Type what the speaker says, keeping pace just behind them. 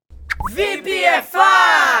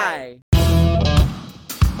VPFI!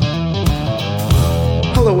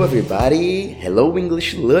 Hello everybody! Hello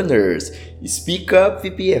English learners! Speak up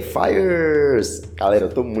VPFIers! Galera, eu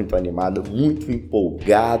tô muito animado, muito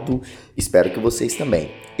empolgado, espero que vocês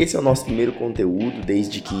também. Esse é o nosso primeiro conteúdo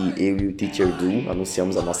desde que eu e o Teacher Du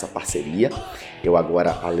anunciamos a nossa parceria. Eu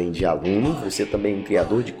agora, além de aluno, você também é um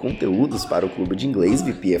criador de conteúdos para o clube de inglês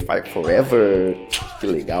VPFI Forever. Que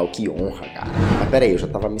legal, que honra, cara. Mas peraí, eu já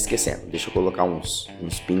tava me esquecendo. Deixa eu colocar uns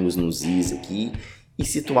pingos nos is aqui e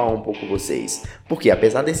situar um pouco vocês. Porque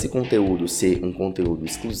apesar desse conteúdo ser um conteúdo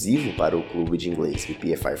exclusivo para o clube de inglês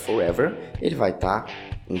VPFI Forever, ele vai estar,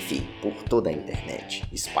 enfim, por toda a internet,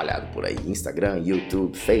 espalhado por aí, Instagram,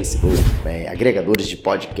 YouTube, Facebook, agregadores de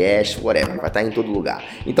podcast, whatever, vai estar em todo lugar.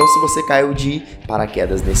 Então, se você caiu de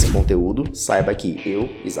paraquedas nesse conteúdo, saiba que eu,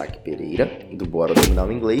 Isaac Pereira, do Bora Dominar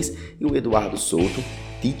o Inglês, e o Eduardo Souto,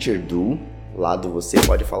 Teacher Du, lá do Você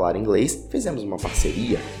Pode Falar Inglês, fizemos uma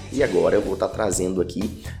parceria e agora eu vou estar trazendo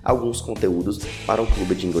aqui alguns conteúdos para o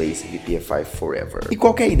clube de inglês VPFI Forever. E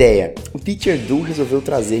qual que é a ideia? O Teacher Du resolveu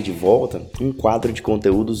trazer de volta um quadro de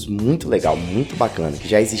conteúdos muito legal, muito bacana, que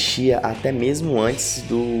já existia até mesmo antes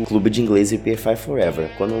do clube de inglês VPFI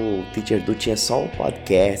Forever, quando o Teacher Du tinha só o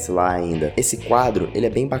podcast lá ainda. Esse quadro, ele é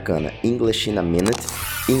bem bacana, English in a Minute,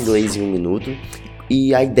 inglês em um minuto.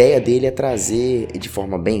 E a ideia dele é trazer, de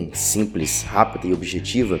forma bem simples, rápida e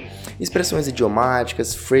objetiva, expressões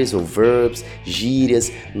idiomáticas, phrasal verbs, gírias,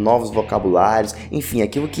 novos vocabulários, enfim,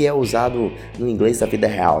 aquilo que é usado no inglês da vida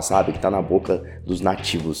real, sabe? Que tá na boca dos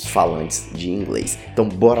nativos falantes de inglês. Então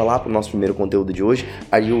bora lá pro nosso primeiro conteúdo de hoje.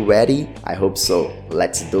 Are you ready? I hope so.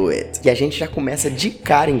 Let's do it. E a gente já começa de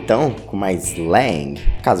cara então com uma slang.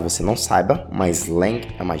 Caso você não saiba, uma slang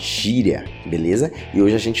é uma gíria, beleza? E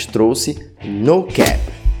hoje a gente trouxe no cap.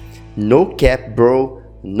 No cap, bro.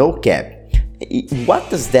 No cap. What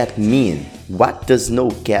does that mean? What does no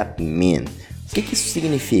cap mean? O que isso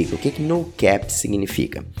significa? O que no cap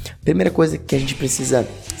significa? Primeira coisa que a gente precisa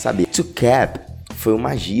saber. To cap foi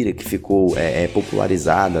uma gíria que ficou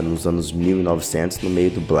popularizada nos anos 1900 no meio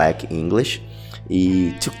do Black English.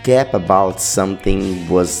 E to cap about something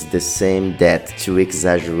was the same that to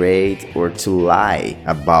exaggerate or to lie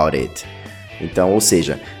about it. Então, ou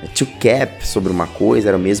seja, to cap sobre uma coisa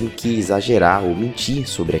era o mesmo que exagerar ou mentir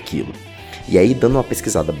sobre aquilo. E aí, dando uma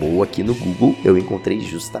pesquisada boa aqui no Google, eu encontrei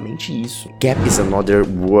justamente isso. Cap is another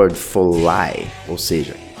word for lie. Ou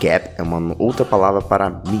seja, cap é uma outra palavra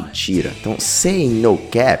para mentira. Então, saying no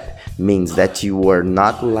cap means that you are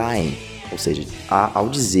not lying. Ou seja, ao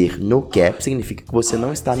dizer no cap, significa que você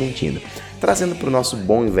não está mentindo. Trazendo para o nosso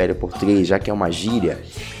bom e velho português, já que é uma gíria,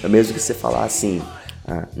 é mesmo que você falar assim,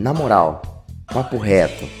 na moral, papo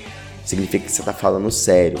reto, significa que você está falando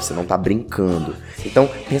sério, você não está brincando. Então,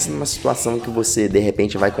 pensa numa situação em que você, de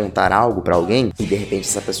repente, vai contar algo para alguém e, de repente,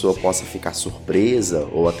 essa pessoa possa ficar surpresa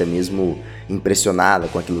ou até mesmo impressionada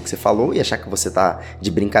com aquilo que você falou e achar que você tá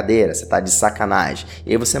de brincadeira, você tá de sacanagem.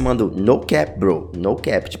 E aí você manda no cap, bro, no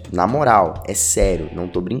cap, tipo, na moral, é sério, não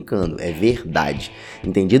tô brincando, é verdade.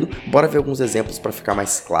 Entendido? Bora ver alguns exemplos para ficar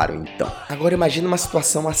mais claro, então. Agora imagina uma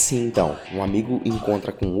situação assim, então. Um amigo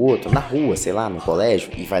encontra com o outro na rua, sei lá, no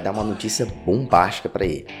colégio, e vai dar uma notícia bombástica para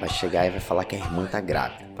ele. Vai chegar e vai falar que a irmã tá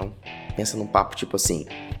grávida. Então, pensa num papo tipo assim: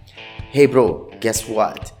 Hey bro, guess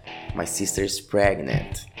what? My sister's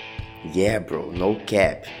pregnant. Yeah bro, no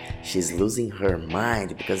cap. She's losing her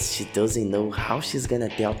mind because she doesn't know how she's gonna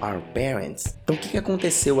tell our parents. Então o que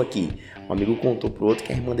aconteceu aqui? Um amigo contou pro outro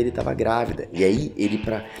que a irmã dele estava grávida. E aí ele,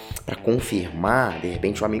 pra confirmar, de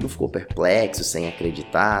repente o amigo ficou perplexo, sem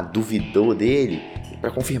acreditar, duvidou dele. E pra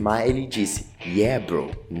confirmar ele disse: Yeah bro,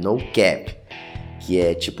 no cap. Que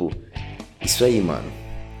é tipo, isso aí mano,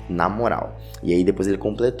 na moral. E aí depois ele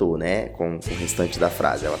completou, né, com o restante da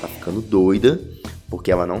frase. Ela tá ficando doida porque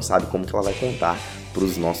ela não sabe como que ela vai contar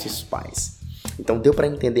pros nossos pais. Então deu para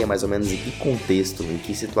entender mais ou menos em que contexto, em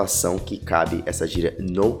que situação que cabe essa gíria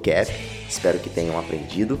no cap. Espero que tenham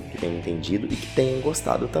aprendido, que tenham entendido e que tenham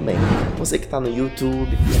gostado também. Você que está no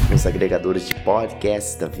YouTube, nos agregadores de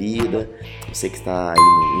podcasts da vida, você que está aí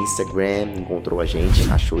no Instagram, encontrou a gente,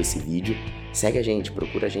 achou esse vídeo, segue a gente,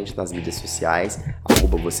 procura a gente nas mídias sociais,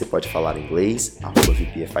 @Você Pode Falar Inglês,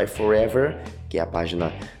 @VPFI Forever, que é a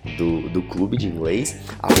página do clube de inglês,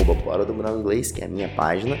 @Bora Dominar o Inglês, que é a minha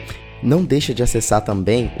página. Não deixa de acessar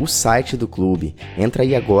também o site do clube. Entra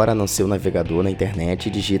aí agora no seu navegador na internet e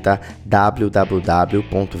digita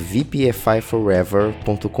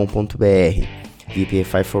www.vpfiforever.com.br.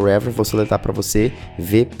 VPFI Forever, vou soletrar para você,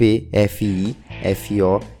 VPFI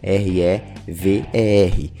FOREVER.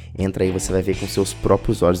 Entra aí, você vai ver com seus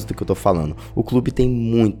próprios olhos do que eu tô falando. O clube tem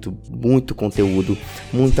muito conteúdo,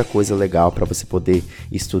 muita coisa legal para você poder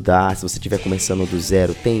estudar. Se você estiver começando do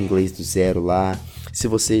zero, tem inglês do zero lá. Se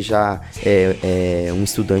você já é um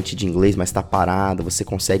estudante de inglês, mas está parado, você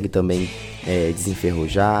consegue também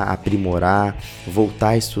desenferrujar, aprimorar, voltar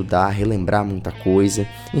a estudar, relembrar muita coisa.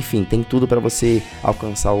 Enfim, tem tudo para você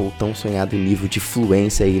alcançar o tão sonhado nível de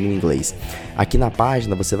fluência aí no inglês. Aqui na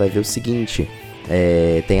página você vai ver o seguinte...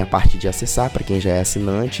 tem a parte de acessar para quem já é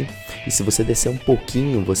assinante, e se você descer um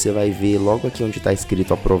pouquinho, você vai ver logo aqui onde está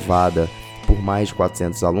escrito aprovada por mais de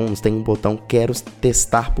 400 alunos, tem um botão quero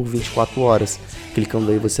testar por 24 horas.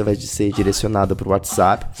 Clicando aí você vai ser direcionado para o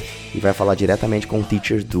WhatsApp e vai falar diretamente com o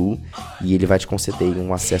Teacher Do, e ele vai te conceder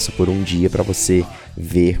um acesso por um dia para você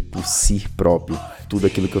ver por si próprio tudo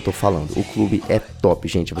aquilo que eu tô falando. O clube é top,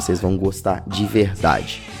 gente, vocês vão gostar de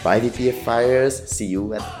verdade. Bye VPFires, see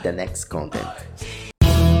you at the next content.